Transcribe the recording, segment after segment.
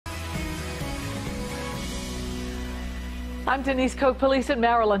I'm Denise Koch. Police in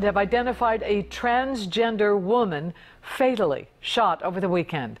Maryland have identified a transgender woman fatally shot over the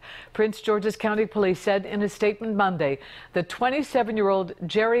weekend. Prince George's County Police said in a statement Monday that 27-year-old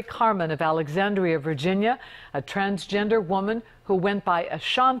Gerry Carmon of Alexandria, Virginia, a transgender woman who went by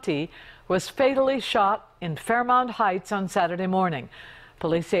Ashanti, was fatally shot in Fairmount Heights on Saturday morning.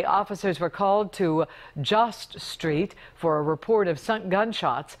 Police say officers were called to Jost Street for a report of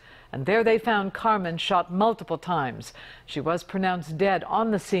gunshots, and there they found Carmon shot multiple times. She was pronounced dead on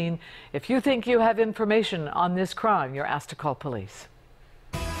the scene. If you think you have information on this crime, you're asked to call police.